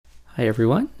Hi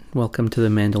everyone, welcome to the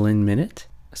Mandolin Minute.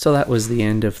 So that was the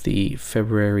end of the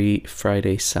February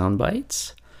Friday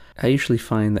Soundbites. I usually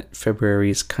find that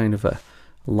February is kind of a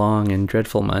long and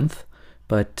dreadful month,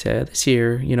 but this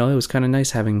year, it was kind of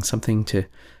nice having something to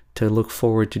look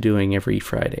forward to doing every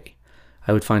Friday.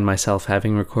 I would find myself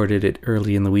having recorded it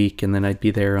early in the week, and then I'd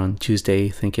be there on Tuesday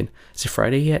thinking, is it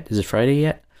Friday yet? Is it Friday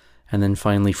yet? And then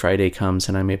finally Friday comes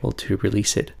and I'm able to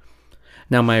release it.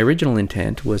 Now, my original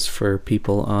intent was for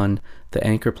people on the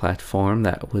Anchor platform,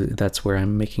 that's where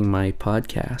I'm making my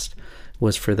podcast,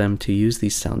 was for them to use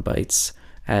these sound bites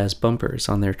as bumpers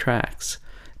on their tracks.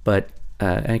 But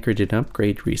Anchor did an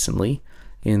upgrade recently.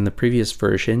 In the previous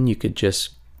version, you could just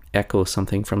echo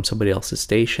something from somebody else's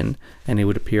station and it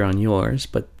would appear on yours,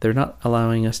 but they're not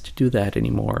allowing us to do that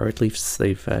anymore, or at least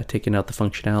they've taken out the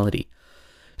functionality.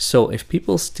 So if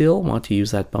people still want to use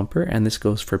that bumper, and this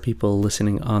goes for people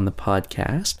listening on the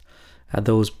podcast,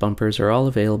 those bumpers are all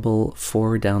available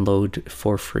for download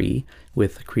for free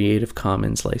with a Creative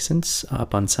Commons license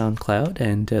up on SoundCloud,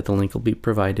 and the link will be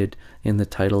provided in the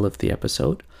title of the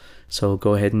episode. So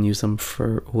go ahead and use them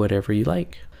for whatever you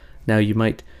like. Now you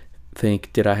might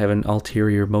think, did I have an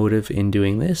ulterior motive in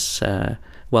doing this?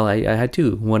 Well, I had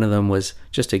two. One of them was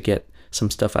just to get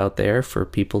some stuff out there for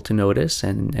people to notice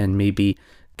and maybe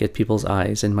get people's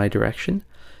eyes in my direction.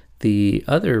 The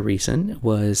other reason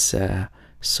was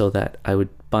so that I would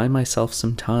buy myself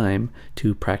some time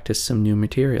to practice some new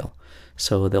material.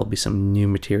 So there'll be some new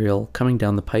material coming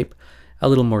down the pipe, a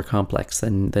little more complex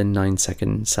than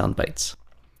 9-second sound bites.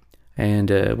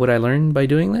 And what I learned by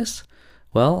doing this?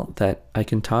 Well, that I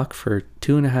can talk for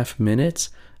 2.5 minutes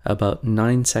about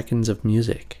 9 seconds of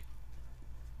music.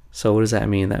 So what does that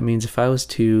mean? That means if I was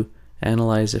to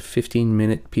analyze a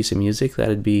 15-minute piece of music,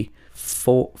 that'd be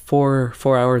four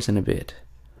hours and a bit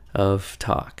of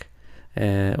talk.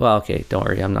 Well, okay, don't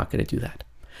worry, I'm not going to do that.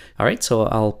 All right, so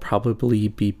I'll probably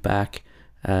be back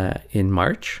in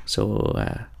March.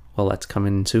 So, that's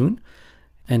coming soon.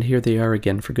 And here they are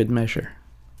again for good measure.